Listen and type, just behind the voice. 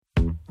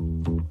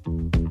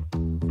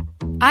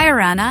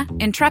Iorana,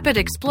 intrepid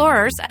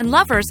explorers and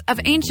lovers of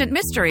ancient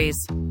mysteries.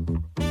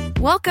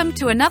 Welcome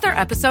to another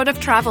episode of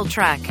Travel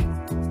Trek.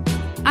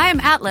 I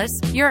am Atlas,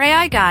 your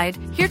AI guide,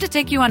 here to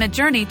take you on a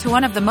journey to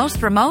one of the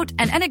most remote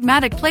and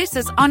enigmatic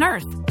places on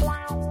Earth.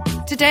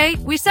 Today,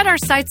 we set our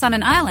sights on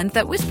an island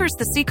that whispers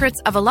the secrets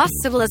of a lost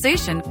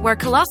civilization where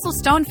colossal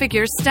stone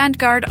figures stand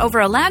guard over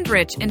a land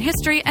rich in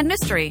history and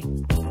mystery.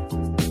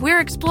 We're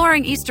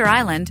exploring Easter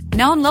Island,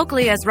 known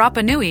locally as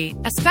Rapa Nui,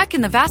 a speck in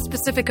the vast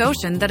Pacific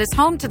Ocean that is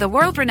home to the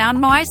world-renowned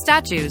moai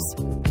statues.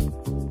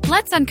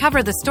 Let's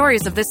uncover the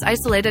stories of this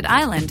isolated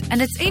island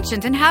and its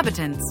ancient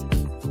inhabitants.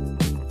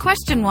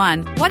 Question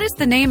 1. What is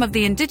the name of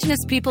the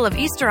indigenous people of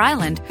Easter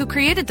Island who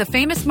created the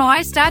famous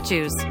moai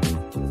statues?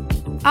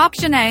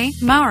 Option A.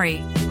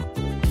 Maori.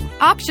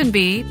 Option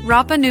B.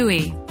 Rapa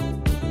Nui.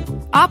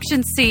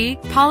 Option C.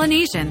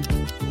 Polynesian.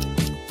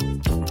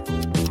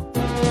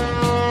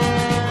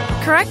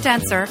 Correct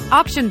answer,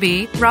 option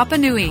B, Rapa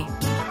Nui.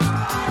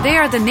 They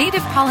are the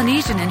native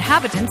Polynesian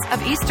inhabitants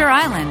of Easter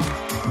Island.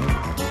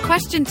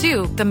 Question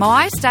 2. The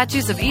moai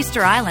statues of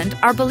Easter Island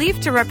are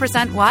believed to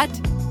represent what?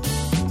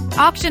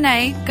 Option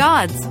A,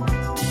 gods.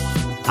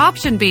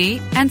 Option B,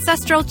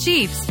 ancestral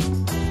chiefs.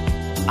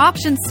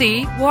 Option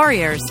C,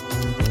 warriors.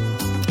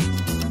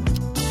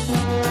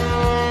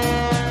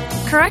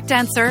 Correct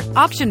answer,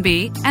 option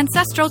B,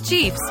 ancestral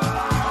chiefs.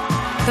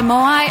 The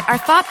moai are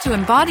thought to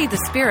embody the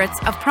spirits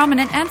of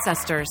prominent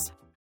ancestors.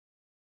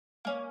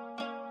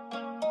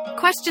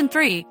 Question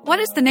 3. What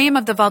is the name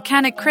of the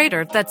volcanic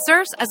crater that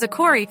serves as a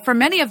quarry for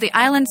many of the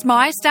island's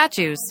moai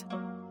statues?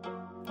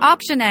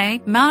 Option A.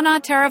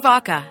 Mauna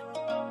Teravaka.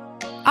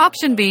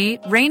 Option B.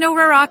 Reino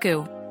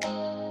Raraku.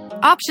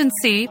 Option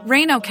C.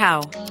 Reino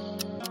Cow.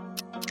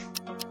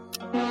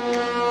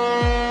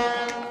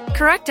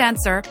 Correct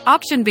answer,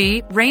 option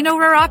B. Reino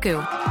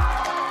Raraku.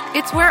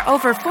 It's where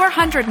over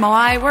 400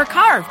 moai were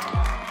carved.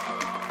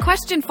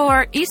 Question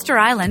 4. Easter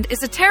Island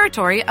is a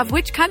territory of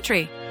which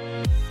country?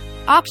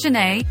 Option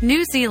A,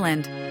 New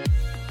Zealand.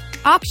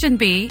 Option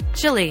B,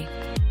 Chile.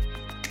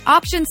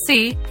 Option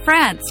C,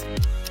 France.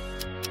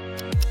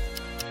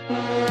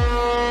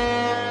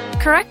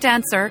 Correct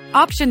answer,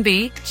 option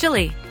B,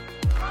 Chile.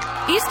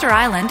 Easter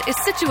Island is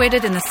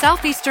situated in the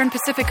southeastern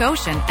Pacific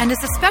Ocean and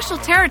is a special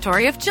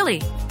territory of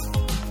Chile.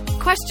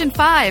 Question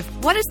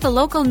 5. What is the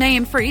local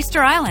name for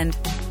Easter Island?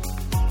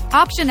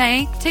 Option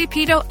A, Te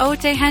Pito o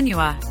Te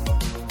Henua.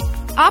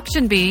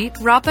 Option B,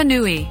 Rapa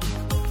Nui.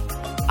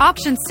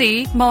 Option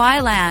C,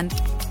 Moai Land.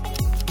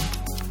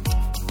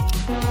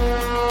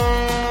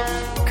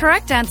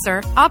 Correct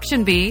answer,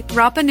 option B,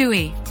 Rapa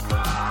Nui.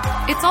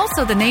 It's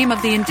also the name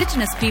of the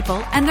indigenous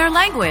people and their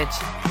language.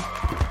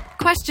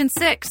 Question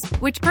 6.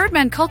 Which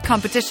birdman cult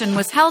competition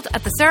was held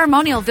at the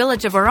ceremonial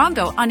village of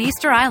Orongo on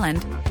Easter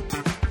Island?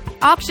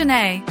 Option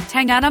A,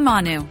 Tangata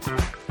Manu.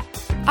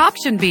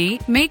 Option B,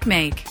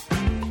 Make.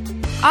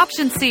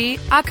 Option C,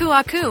 Aku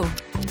Aku.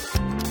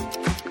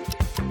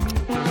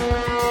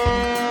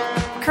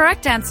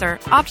 Correct answer,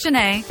 option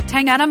A,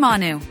 Tangata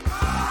Manu.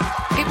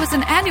 It was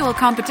an annual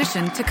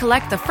competition to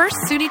collect the first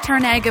sooty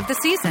tern egg of the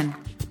season.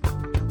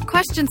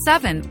 Question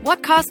 7.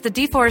 What caused the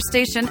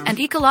deforestation and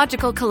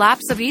ecological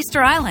collapse of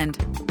Easter Island?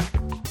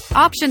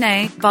 Option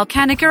A,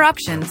 volcanic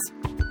eruptions.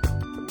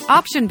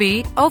 Option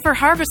B,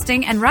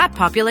 overharvesting and rat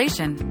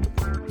population.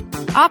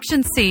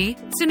 Option C,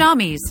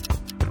 tsunamis.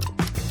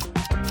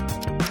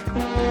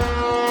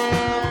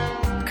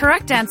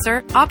 Correct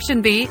answer,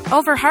 option B,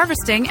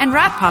 overharvesting and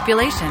rat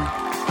population.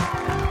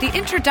 The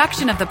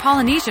introduction of the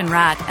Polynesian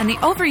rat and the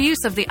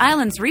overuse of the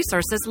island's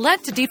resources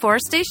led to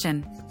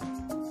deforestation.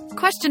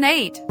 Question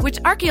 8. Which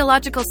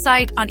archaeological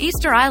site on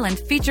Easter Island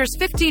features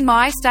 15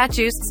 moai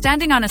statues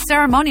standing on a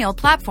ceremonial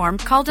platform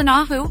called an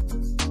ahu?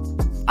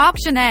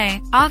 Option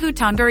A, Ahu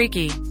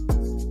Tongariki.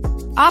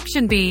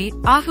 Option B,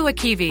 Ahu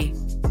Akivi.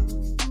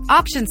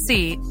 Option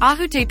C,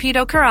 Ahu Te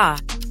Pito Kara.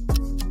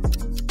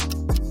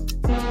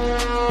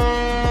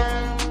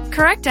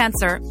 Correct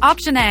answer,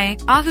 option A,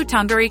 Ahu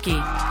Tongariki.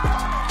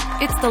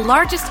 It's the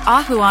largest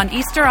ahu on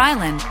Easter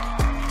Island.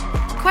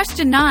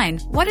 Question 9.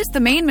 What is the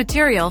main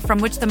material from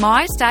which the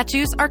moai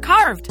statues are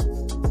carved?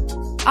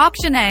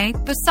 Option A,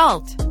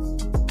 basalt.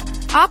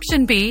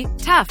 Option B,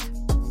 tuff.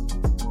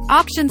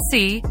 Option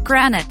C,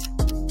 granite.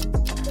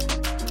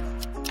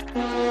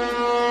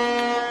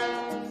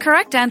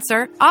 Correct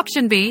answer,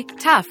 option B,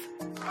 tuff.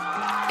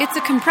 It's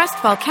a compressed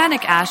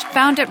volcanic ash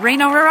found at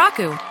Reino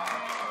Raraku.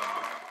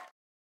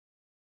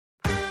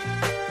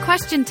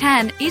 Question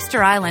 10.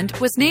 Easter Island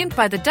was named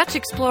by the Dutch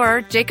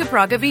explorer Jacob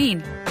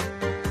Roggeveen.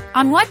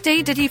 On what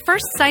day did he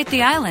first sight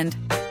the island?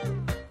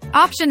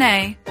 Option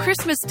A,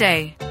 Christmas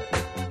Day.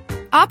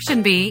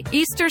 Option B,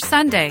 Easter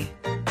Sunday.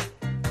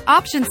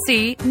 Option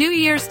C, New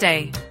Year's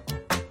Day.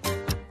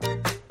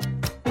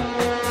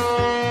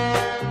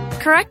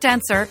 Correct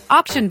answer,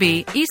 option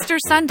B, Easter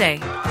Sunday.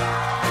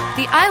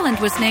 The island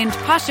was named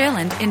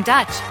Paaseiland in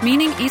Dutch,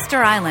 meaning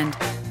Easter Island.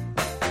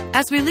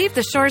 As we leave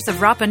the shores of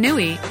Rapa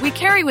Nui, we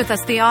carry with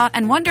us the awe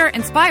and wonder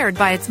inspired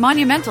by its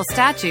monumental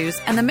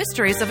statues and the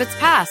mysteries of its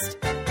past.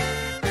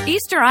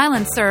 Easter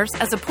Island serves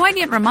as a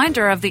poignant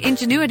reminder of the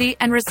ingenuity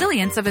and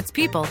resilience of its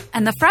people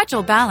and the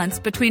fragile balance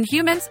between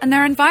humans and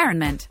their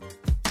environment.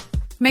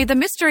 May the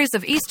mysteries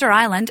of Easter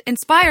Island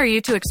inspire you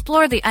to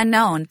explore the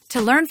unknown, to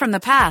learn from the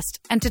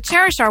past, and to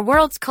cherish our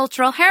world's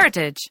cultural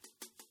heritage.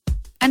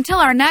 Until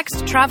our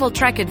next travel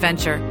trek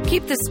adventure,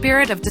 keep the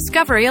spirit of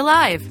discovery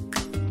alive.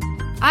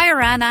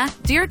 Ayarana,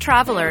 dear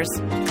travelers.